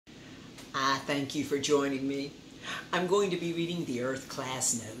I thank you for joining me. I'm going to be reading the Earth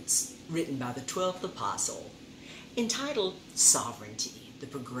Class Notes written by the 12th Apostle, entitled Sovereignty, the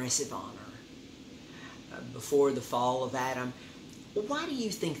Progressive Honor. Before the fall of Adam, why do you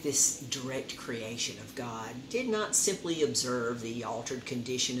think this direct creation of God did not simply observe the altered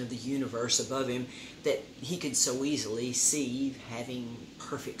condition of the universe above him that he could so easily see, having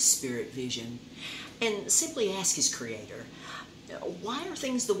perfect spirit vision, and simply ask his Creator, why are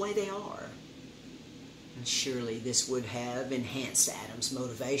things the way they are? And surely this would have enhanced Adam's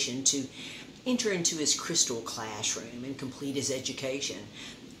motivation to enter into his crystal classroom and complete his education,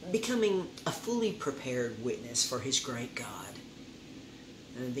 becoming a fully prepared witness for his great God.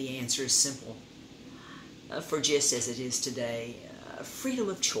 The answer is simple. For just as it is today, freedom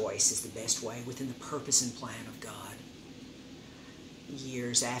of choice is the best way within the purpose and plan of God.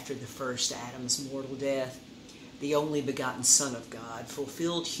 Years after the first Adam's mortal death, the only begotten Son of God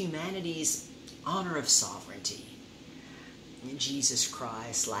fulfilled humanity's honor of sovereignty. And Jesus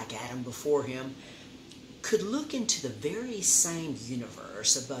Christ, like Adam before him, could look into the very same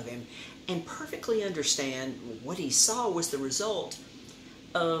universe above him and perfectly understand what he saw was the result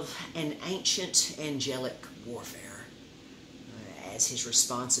of an ancient angelic warfare, as his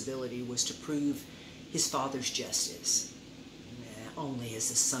responsibility was to prove his Father's justice, only as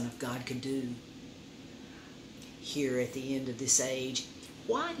the Son of God could do. Here at the end of this age,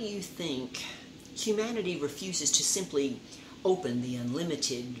 why do you think humanity refuses to simply open the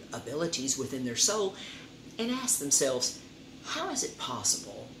unlimited abilities within their soul and ask themselves, how is it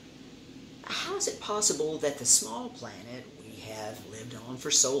possible? How is it possible that the small planet we have lived on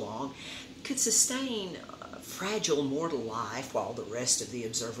for so long could sustain a fragile mortal life while the rest of the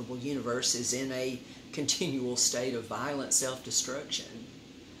observable universe is in a continual state of violent self-destruction?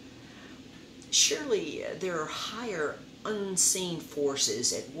 Surely there are higher unseen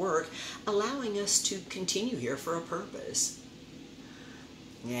forces at work allowing us to continue here for a purpose.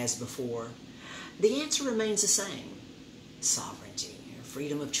 As before, the answer remains the same. Sovereignty,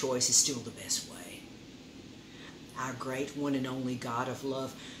 freedom of choice is still the best way. Our great one and only God of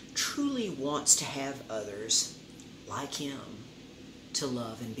love truly wants to have others, like him, to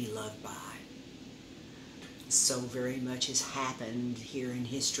love and be loved by. So very much has happened here in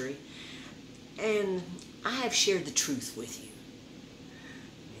history, and I have shared the truth with you.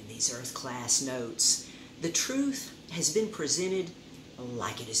 In these Earth Class Notes, the truth has been presented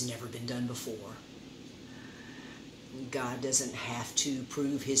like it has never been done before. God doesn't have to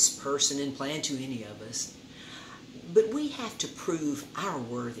prove his person and plan to any of us, but we have to prove our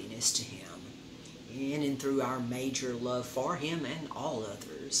worthiness to him in and through our major love for him and all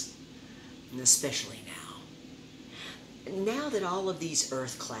others, and especially now. Now that all of these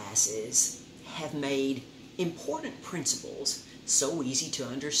Earth classes have made important principles so easy to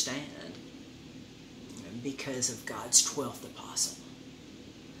understand because of God's 12th apostle.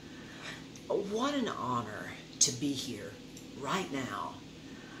 What an honor to be here right now,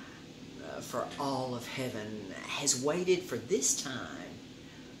 for all of heaven has waited for this time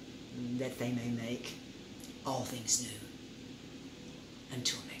that they may make all things new.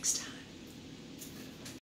 Until next time.